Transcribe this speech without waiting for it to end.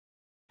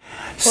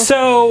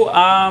So,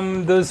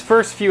 those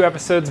first few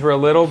episodes were a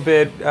little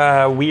bit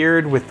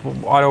weird with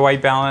auto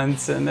white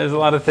balance, and there's a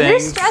lot of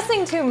things. You're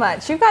stressing too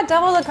much. You've got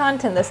double the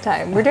content this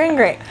time. We're doing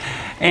great.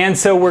 And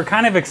so we're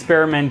kind of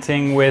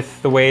experimenting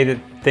with the way that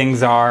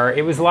things are.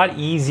 It was a lot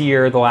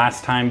easier the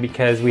last time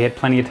because we had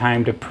plenty of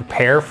time to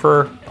prepare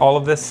for all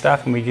of this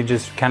stuff, and we could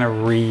just kind of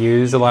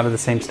reuse a lot of the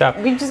same stuff.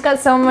 We've just got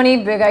so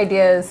many big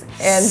ideas,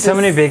 and so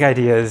many big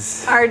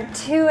ideas are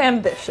too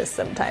ambitious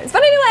sometimes.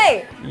 But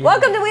anyway,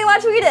 welcome to We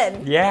Watch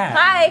Whedon. Yeah.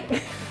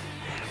 Hi.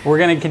 We're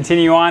going to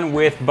continue on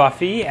with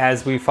Buffy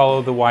as we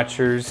follow the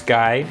Watcher's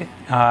Guide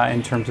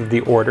in terms of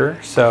the order.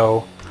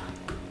 So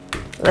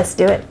let's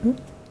do it.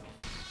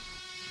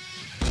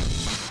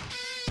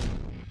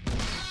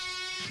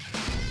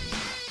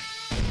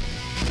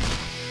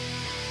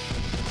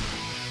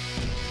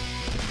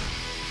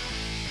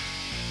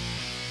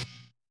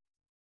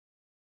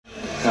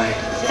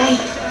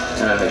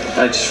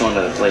 I just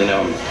wanted to let you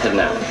know I'm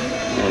heading out.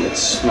 And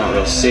it's not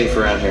real safe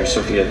around here,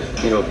 so if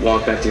you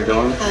walk back to your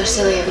dorm. Oh,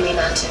 silly of me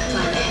not to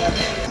plan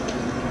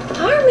ahead.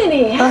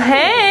 Harmony! Oh,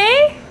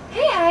 hey!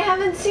 Hey, I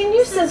haven't seen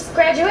you since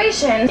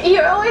graduation.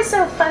 You're always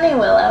so funny,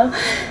 Willow.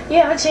 You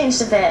haven't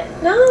changed a bit.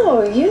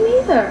 No, you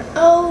neither.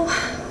 Oh,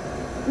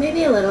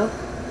 maybe a little.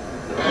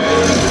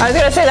 I was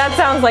gonna say, that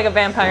sounds like a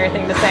vampire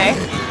thing to say.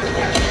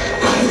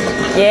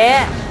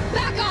 Yeah.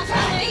 Back off,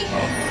 honey!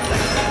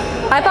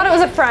 I thought it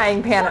was a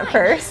frying pan at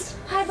first.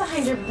 Hide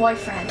behind your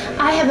boyfriend.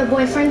 I have a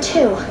boyfriend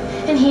too,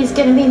 and he's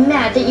gonna be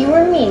mad that you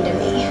were mean to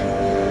me.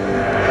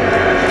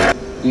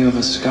 You have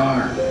a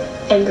scar.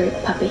 Angry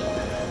puppy.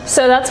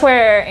 So that's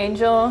where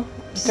Angel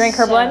drank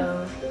her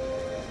blood?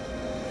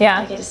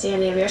 Yeah. I get to see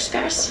any of your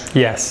scars?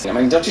 yes. I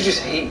mean, don't you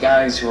just hate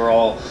guys who are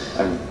all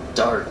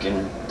dark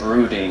and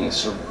brooding,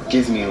 so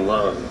give me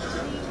love?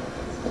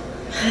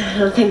 I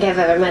don't think I've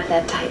ever met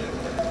that type.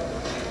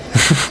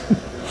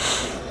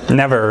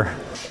 Never.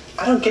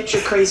 I don't get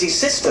your crazy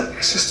system.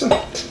 System?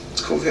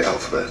 It's called the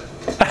alphabet.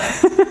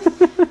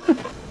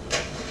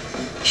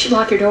 You should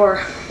lock your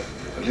door.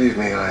 Believe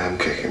me, I am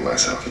kicking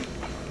myself.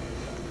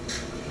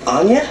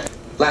 Anya?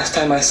 Last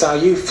time I saw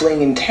you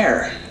flinging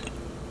terror.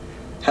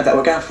 How'd that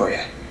work out for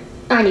you?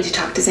 I need to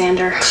talk to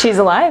Xander. She's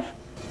alive.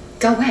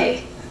 Go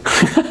away.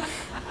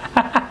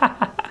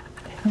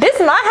 This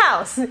is my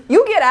house.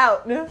 You get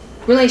out.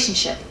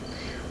 Relationship.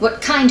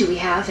 What kind do we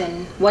have,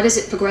 and what is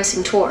it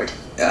progressing toward?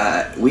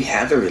 We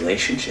have a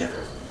relationship.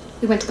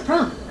 We went to the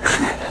prom.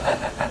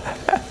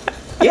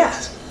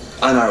 Yes.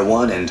 On our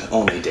one and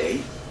only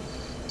date.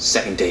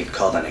 Second date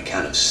called on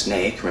account of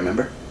snake,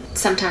 remember?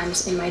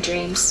 Sometimes in my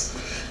dreams,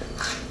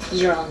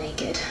 you're all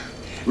naked.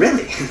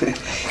 Really?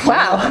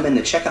 Wow. I'm in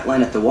the checkout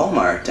line at the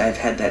Walmart. I've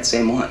had that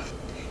same one.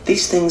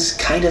 These things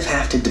kind of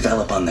have to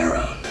develop on their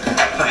own.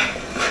 Hi.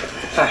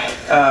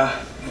 Hi.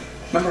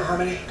 Remember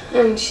Harmony?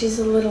 She's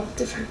a little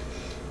different.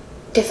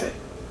 Different.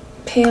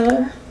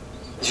 Paler.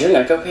 Is your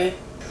neck okay?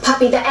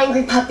 Puppy, the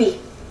angry puppy.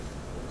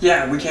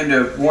 Yeah, we came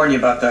to warn you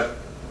about the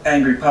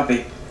angry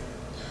puppy.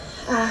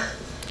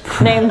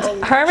 Named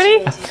Harmony?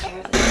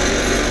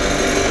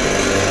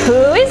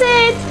 Who is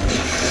it?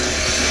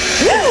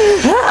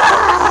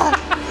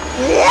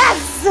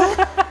 Yes!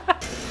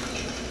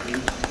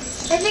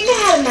 I think I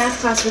had a math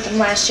class with him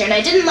last year, and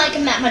I didn't like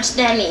him that much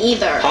then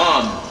either.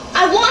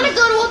 I want to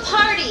go to a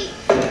party.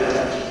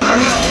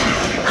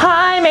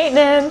 High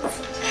maintenance.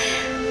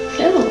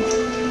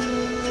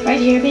 Oh, right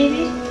here,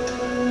 baby.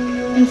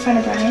 In front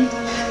of Brian.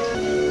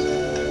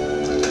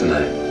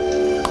 Tonight,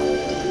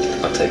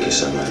 I'll take you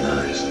somewhere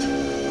nice.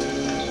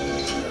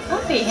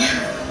 Puppy.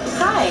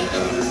 Hi.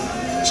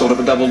 Sort of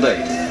a double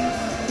date.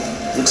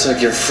 Looks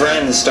like your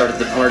friend started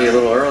the party a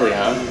little early,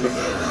 huh?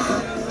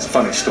 It's a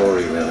funny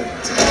story, really.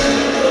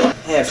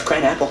 Hey, it's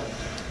Crane Apple.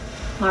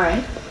 All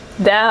right.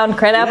 Down.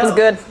 Crane apple's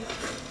good.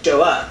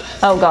 Joe up.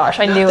 Oh gosh,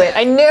 I knew it.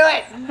 I knew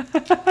it.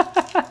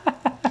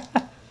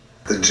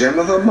 The gem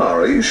of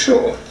Amara, you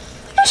sure?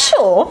 You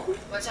sure?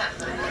 What's up?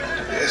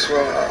 Yes,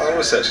 well, I'll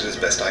research it as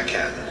best I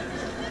can.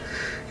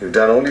 You've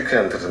done all you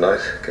can for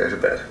tonight. Go to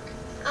bed.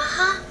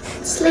 Uh-huh.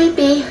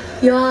 Sleepy.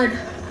 Yawn.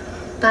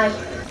 Bye.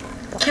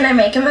 Can I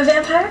make him a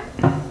vampire?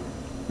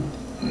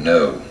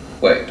 No.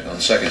 Wait, on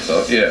second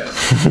thought, yeah.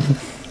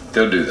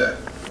 Go do that.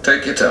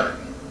 Take your time.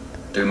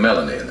 Do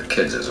Melanie and the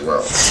kids as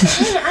well.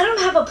 Hey, I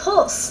don't have a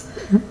pulse.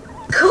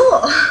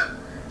 Cool.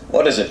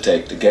 What does it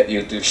take to get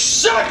you to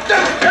shut the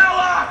hell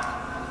up?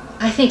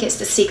 I think it's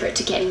the secret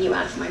to getting you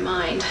out of my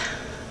mind.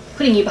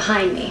 Putting you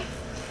behind me.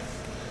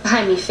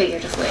 Behind me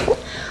figuratively.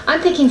 I'm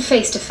thinking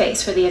face to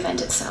face for the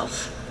event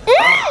itself.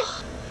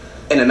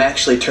 And I'm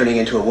actually turning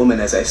into a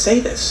woman as I say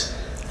this.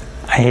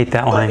 I hate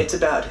that But line. it's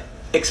about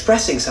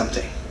expressing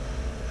something.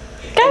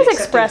 Guys and accepting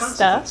express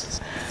stuff.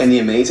 consequences. And the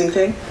amazing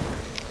thing?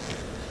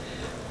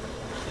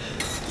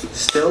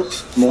 Still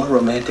more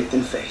romantic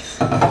than faith.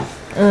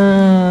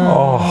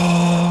 Oh.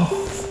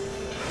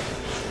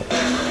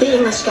 The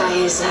English guy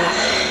is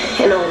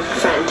an old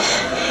friend.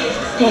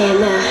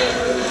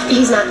 And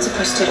he's not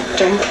supposed to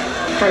drink.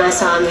 And I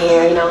saw him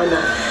here, in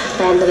the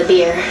land of the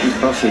beer.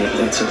 Buffy,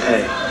 it's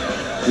okay.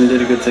 You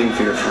did a good thing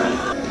for your friend.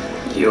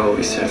 You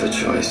always have a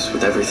choice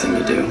with everything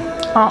you do.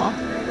 Aw.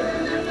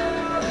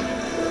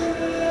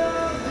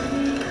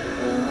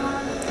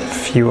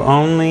 If you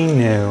only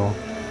knew.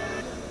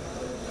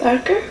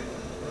 Parker?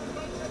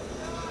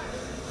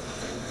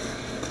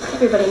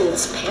 Everybody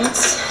needs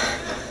pants.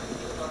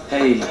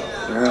 Hey,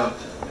 you're up.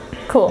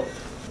 Cool.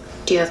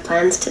 Do you have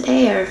plans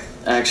today, or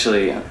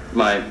Actually,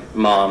 my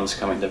mom's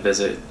coming to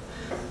visit.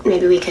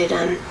 maybe we could,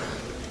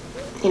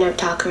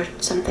 talk or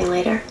something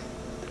later?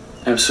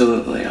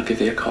 Absolutely, I'll give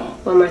you a call.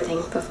 One more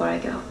thing before I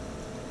go.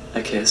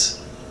 A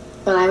kiss.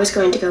 Well, I was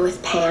going to go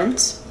with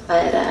pants,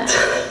 but,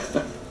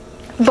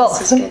 Both.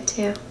 this is good,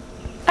 too.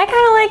 I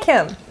kind of like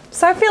him,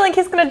 so I feel like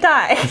he's gonna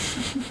die.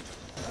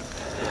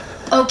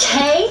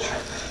 Okay?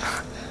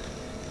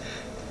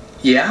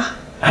 Yeah?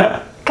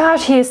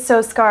 Gosh, he is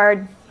so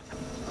scarred.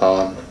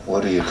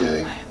 What are you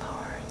doing?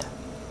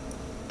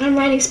 I'm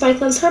riding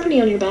Spike Love's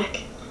Harmony on your back.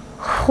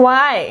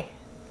 Why?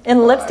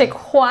 In lipstick, I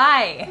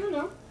why? don't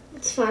know.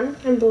 It's fun.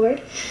 I'm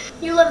bored.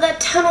 You love that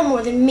tunnel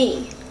more than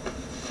me.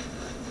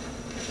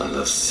 I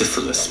love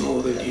syphilis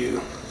more than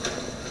you.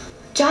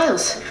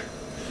 Giles.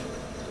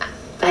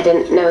 I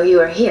didn't know you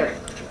were here.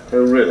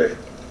 Oh, really?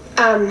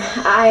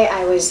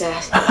 I was,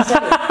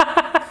 studying.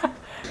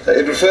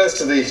 It refers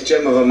to the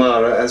gem of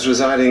Amara as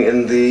residing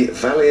in the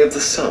Valley of the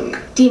Sun.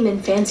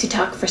 Demon fancy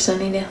talk for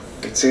Sunnydale.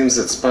 It seems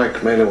that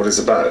Spike may know what it's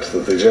about,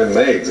 that the gem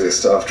may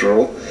exist after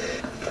all.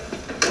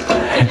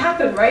 It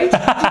happened, right?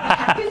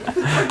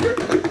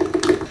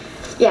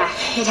 Yeah,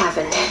 it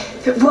happened.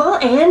 Well,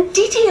 and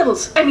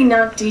details. I mean,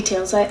 not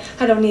details. I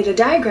don't need a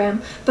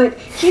diagram, but,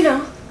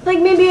 like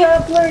maybe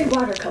a blurry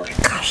watercolor.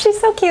 Gosh, she's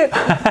so cute.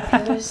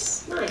 It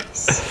was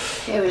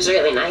nice. It was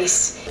really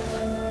nice.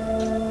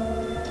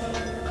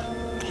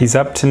 He's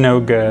up to no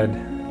good.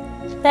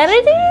 There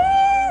it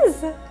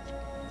is!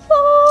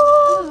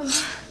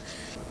 Oh.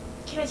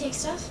 Can I take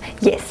stuff?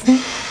 Yes.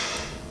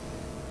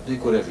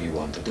 Take whatever you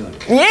want, but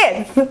don't.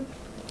 Yes!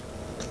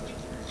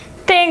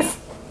 Thanks.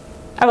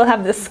 I will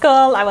have this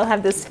skull, I will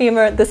have this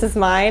femur. This is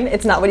mine.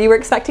 It's not what you were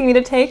expecting me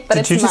to take, but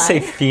Did it's you just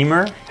mine. say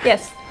femur?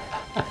 Yes.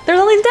 There's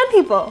all these dead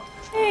people.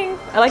 Hey.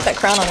 I like that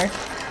crown on her.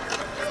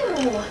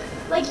 Ew.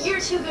 Like you're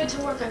too good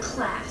to work a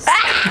class.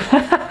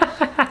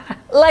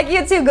 Like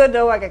you're too good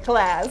to work a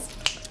class.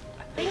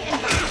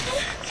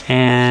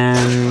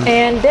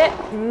 And dead.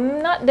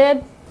 Not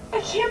dead. I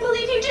can't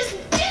believe you just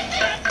did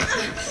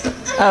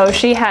that. Oh,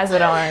 she has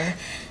it on.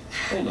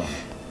 Hold on.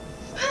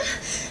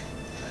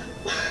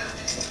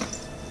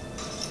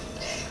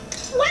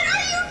 What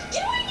are you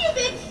doing, you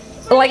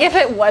big? Like if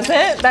it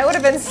wasn't, that would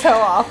have been so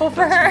awful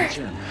for her.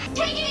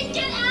 Take it and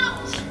get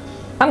out.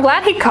 I'm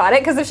glad he caught it,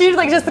 because if she'd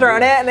like just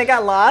thrown it and it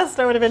got lost,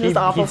 that would have been just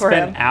awful for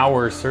spent him.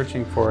 hours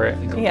searching for it.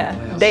 Yeah,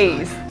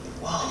 days.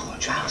 Whoa,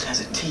 Giles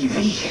has a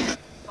TV.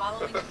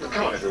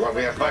 Come on, everyone,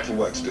 we have vital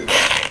work to do.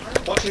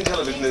 Watching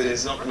television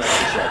is not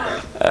connected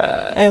right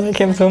now. I like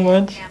him so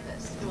much.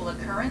 Dual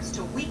occurrence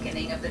to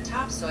weakening of the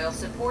topsoil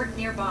support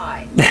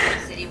nearby.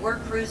 City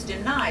work crews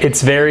denied.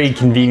 It's very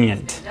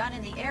convenient. Done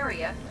in the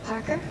area.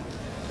 Parker?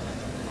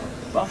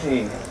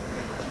 Buffy.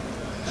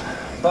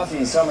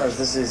 Buffy Summers,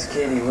 this is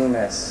Katie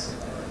Loomis.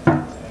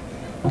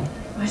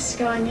 What's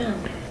going on?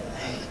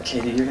 Hey,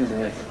 Katie, you're gonna be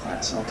late for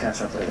class. I'll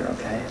catch up later,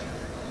 okay?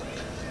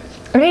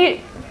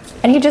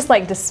 And he just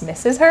like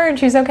dismisses her and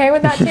she's okay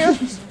with that too?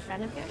 She's a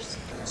friend of yours?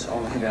 It's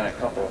only been a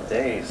couple of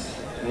days.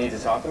 You need to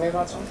talk to me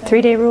about something?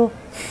 3-day rule.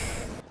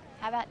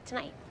 How about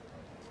tonight?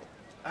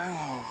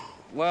 Oh,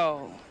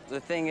 well, the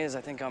thing is,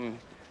 I think I'm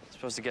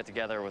supposed to get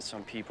together with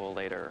some people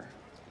later.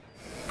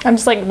 I'm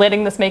just like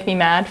letting this make me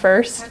mad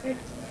first. Parker,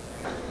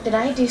 did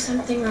I do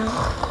something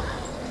wrong?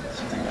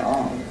 Something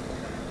wrong?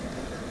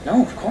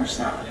 No, of course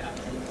not.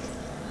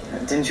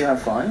 Didn't you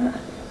have fun?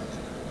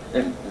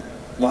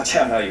 Watch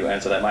out how you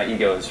answer that. My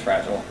ego is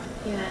fragile.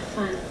 You had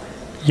fun.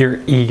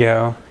 Your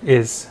ego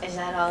is Is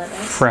that all it is?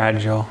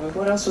 fragile.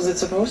 What else was it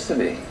supposed to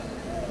be?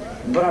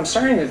 But I'm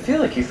starting to feel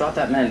like you thought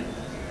that meant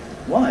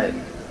what?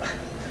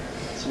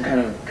 Some kind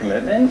of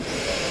commitment?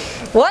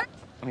 What?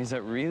 I mean, is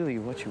that really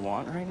what you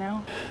want right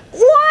now?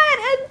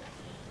 What?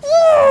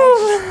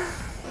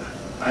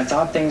 I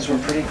thought things were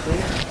pretty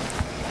clear.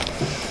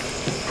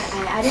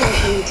 I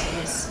didn't mean to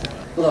this.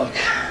 Look,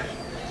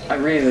 I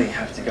really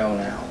have to go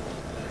now.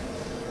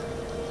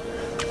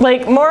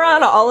 Like more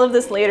on all of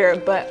this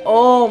later, but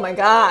oh my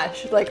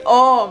gosh. Like,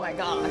 oh my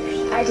gosh.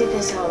 I did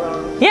this all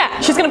wrong. Yeah,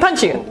 she's gonna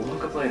punch you. We'll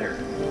hook up later.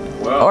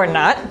 Well, Or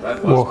not.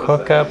 that We'll was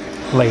hook up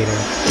later.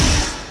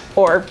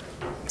 Or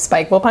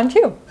Spike will punch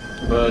you.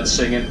 Birds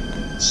singing,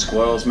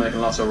 squirrels making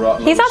lots of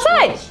rotten. He's little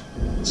outside.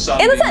 squirrels.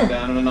 Sun In the beating sun.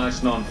 down in a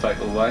nice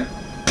non-fatal way.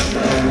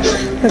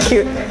 That's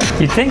cute.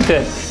 You'd think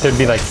that there'd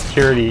be like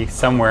security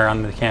somewhere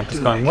on the campus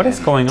going, what is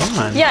going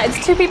on? Yeah,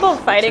 it's two people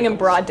fighting in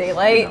broad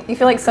daylight. You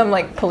feel like some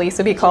like police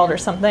would be called or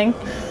something.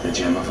 The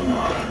gem of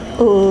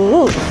Amara.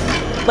 Ooh.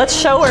 Let's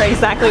show her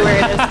exactly where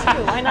it is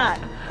too. Why not?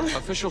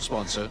 Official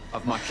sponsor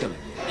of my killing.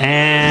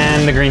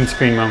 And the green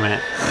screen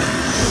moment.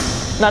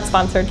 Not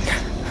sponsored.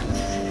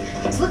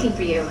 I was looking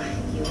for you.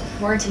 You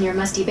weren't in your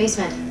musty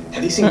basement.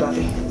 Have you seen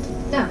Buffy?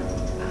 No.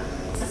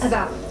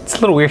 About It's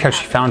a little weird how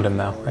she found him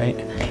though, right?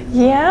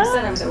 Yeah? I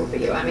said I was over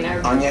you. I mean,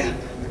 I Anya,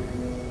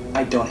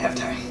 I don't have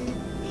time.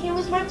 He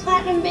was my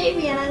platinum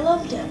baby and I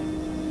loved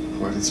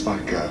him. Where did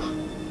Spike go?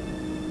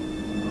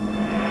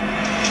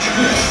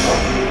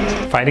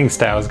 Fighting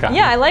styles got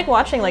Yeah, I like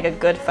watching like a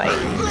good fight.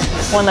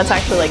 One that's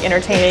actually like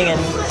entertaining and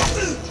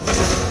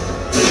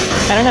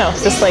I don't know,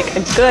 just like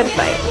a good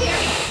fight.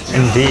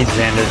 Indeed,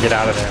 Xander, get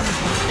out of there.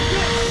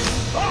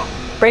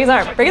 Break his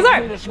arm, break his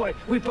arm! This way,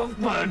 we both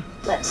burn.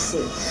 Let's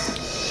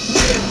see.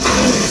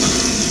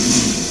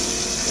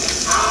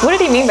 What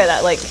did he mean by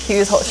that? Like she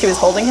was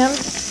holding him?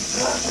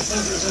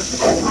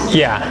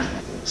 Yeah.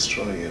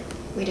 Destroy it.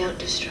 We don't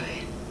destroy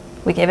it.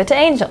 We gave it to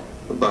Angel,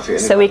 Buffy,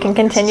 so we can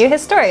continue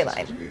his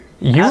storyline.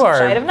 You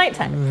Outside are of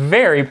nighttime.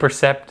 very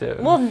perceptive.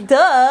 Well,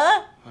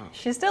 duh!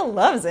 She still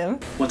loves him.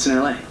 What's in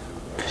LA?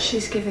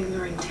 She's giving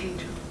Lauren to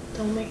Angel.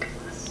 Don't make a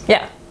fuss.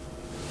 Yeah.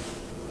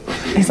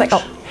 He's like,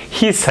 oh.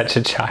 He's such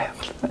a child.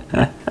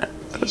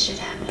 He should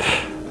have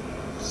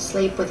it.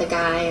 Sleep with a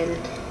guy and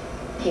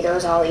he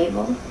goes all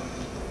evil.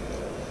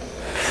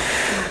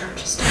 I don't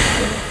just do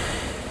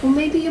it. Well,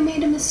 maybe you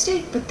made a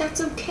mistake, but that's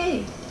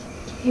okay.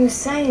 He was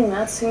saying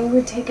that so you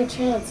would take a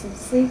chance and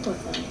sleep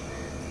with him.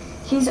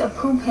 He's a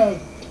poop head.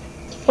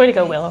 Way to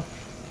go, Willow.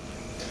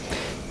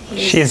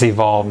 She has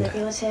evolved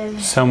Manipulative,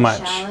 so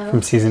much shallow.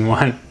 from season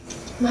 1.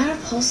 Am I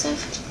repulsive?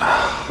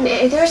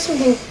 There's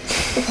something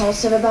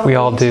repulsive about We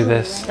all me, do too,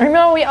 this. I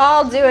know we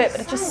all do it,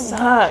 but it just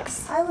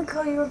sucks. I would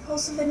call you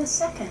repulsive in a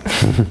second.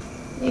 right?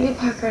 Maybe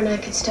Parker and I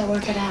could still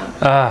work it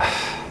out.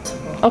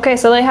 Okay,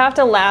 so they have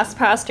to last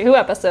past 2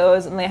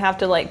 episodes, and they have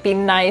to like be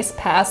nice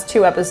past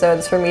 2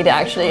 episodes for me to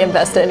actually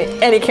invest in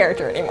any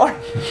character anymore.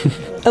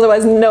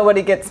 Otherwise,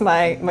 nobody gets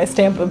my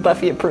stamp of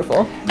Buffy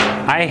approval.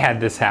 I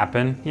had this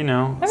happen, you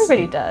know.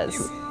 Everybody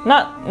does.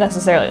 Not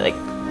necessarily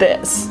like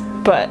this,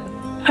 but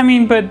I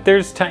mean, but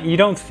there's time, you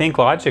don't think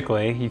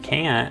logically, you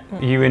can't.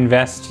 You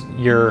invest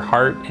your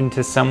heart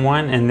into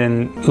someone and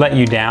then let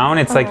you down.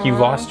 It's like you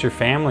lost your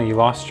family, you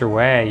lost your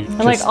way.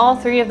 and like all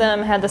 3 of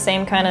them had the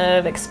same kind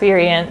of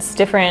experience,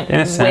 different in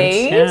a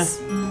sense,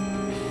 ways,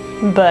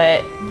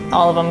 but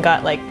all of them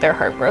got like their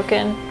heart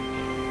broken.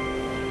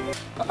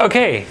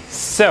 Okay,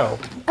 so.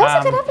 That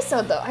was a good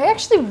episode though. I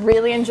actually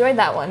really enjoyed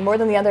that one, more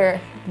than the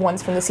other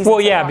ones from the season. Well,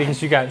 so yeah, far.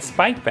 because you got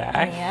Spike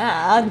back.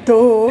 Yeah,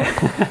 duh.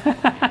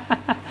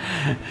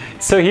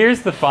 So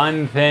here's the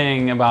fun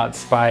thing about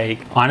Spike.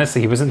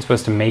 Honestly, he wasn't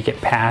supposed to make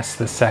it past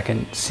the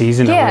 2nd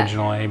season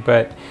originally,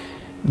 but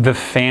the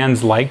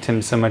fans liked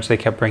him so much they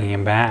kept bringing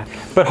him back.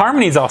 But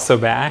Harmony's also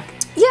back.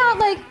 Yeah,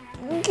 like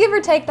give or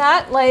take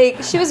that.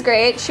 Like she was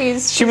great. She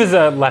was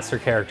a lesser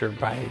character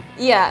by.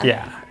 Yeah.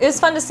 Yeah. It was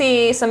fun to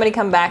see somebody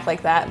come back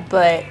like that,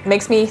 but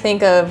makes me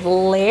think of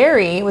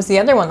Larry was the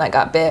other one that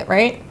got bit,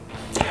 right?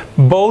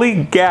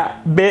 Bully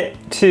got bit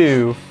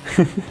too.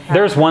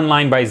 There's one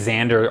line by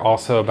Xander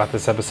also about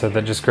this episode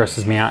that just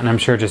grosses me out, and I'm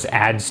sure it just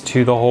adds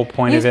to the whole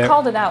point of it. You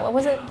called it out. What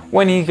was it?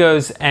 When he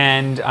goes,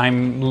 and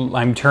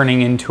I'm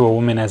turning into a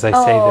woman as I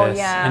say this.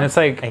 Yeah. And it's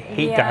like, I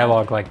hate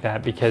dialogue like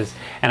that because,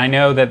 and I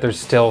know that there's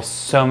still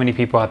so many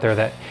people out there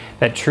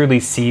that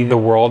truly see the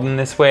world in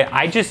this way.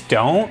 I just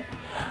don't.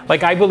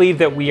 Like, I believe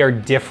that we are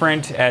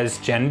different as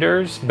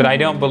genders, but I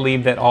don't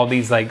believe that all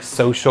these like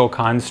social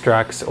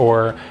constructs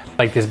or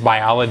like this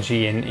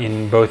biology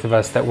in both of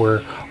us that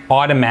we're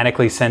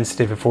automatically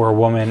sensitive if we're a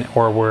woman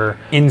or we're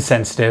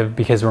insensitive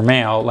because we're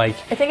male. Like,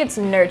 I think it's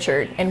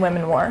nurtured in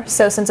women more.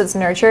 So since it's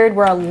nurtured,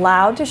 we're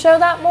allowed to show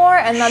that more,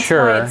 and that's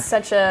why it's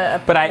such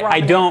a But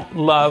I don't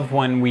love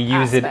when we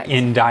use aspect. it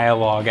in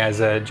dialogue as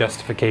a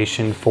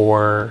justification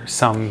for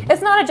some.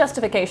 It's not a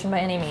justification by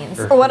any means.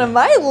 One of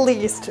my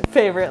least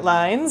favorite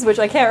lines, which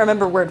I can't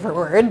remember word for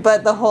word,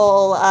 but the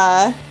whole,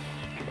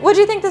 what do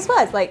you think this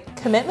was? Like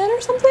commitment or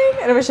something?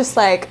 And it was just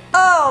like,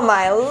 oh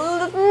my,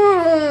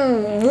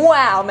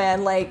 wow,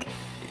 man. Like,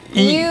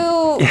 you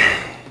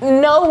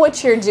know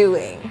what you're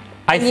doing.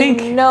 I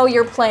think you know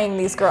you're playing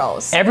these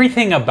girls.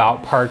 Everything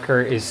about Parker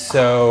is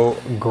so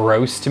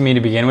gross to me to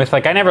begin with.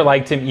 Like, I never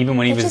liked him even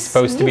when he was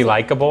supposed to be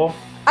likable.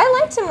 I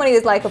liked him when he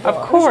was likable. Of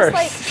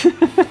course.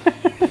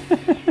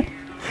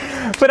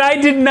 But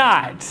I did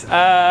not.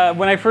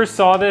 When I first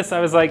saw this, I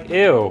was like,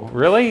 ew,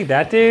 really?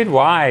 That dude?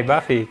 Why?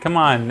 Buffy, come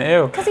on,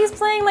 ew. Because he's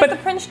playing like the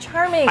Prince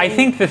Charming. I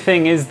think the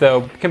thing is,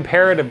 though,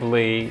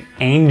 comparatively,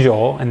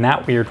 Angel and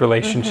that weird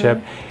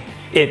relationship,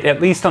 it, at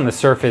least on the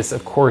surface,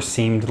 of course,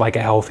 seemed like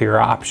a healthier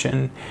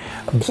option.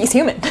 He's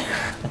human.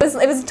 It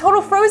was a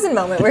total Frozen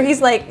moment where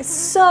he's like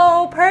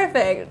so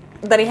perfect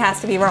that he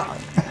has to be wrong.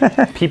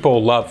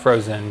 People love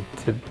Frozen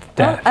to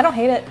death. I don't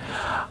hate it.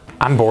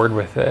 I'm bored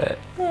with it.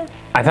 Yeah.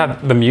 I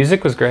thought the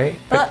music was great.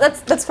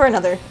 That's for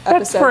another episode.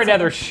 That's for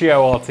another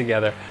show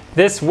altogether.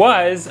 This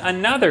was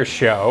another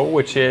show,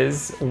 which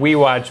is We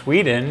Watch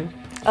Whedon.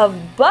 Of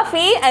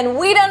Buffy, and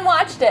we done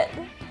watched it.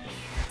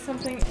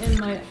 something in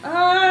my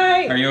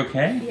eye. Are you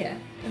okay? Yeah,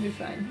 I'll be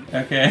fine.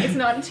 Okay. It's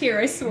not a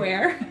tear, I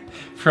swear.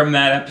 From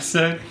that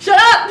episode? Shut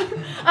up!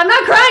 I'm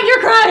not crying, you're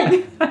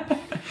crying!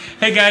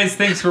 Hey guys,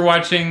 thanks for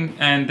watching,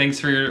 and thanks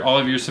for all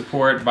of your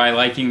support by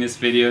liking this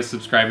video,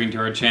 subscribing to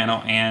our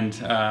channel, and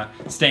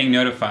staying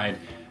notified.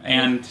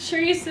 And make sure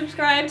you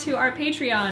subscribe to our Patreon.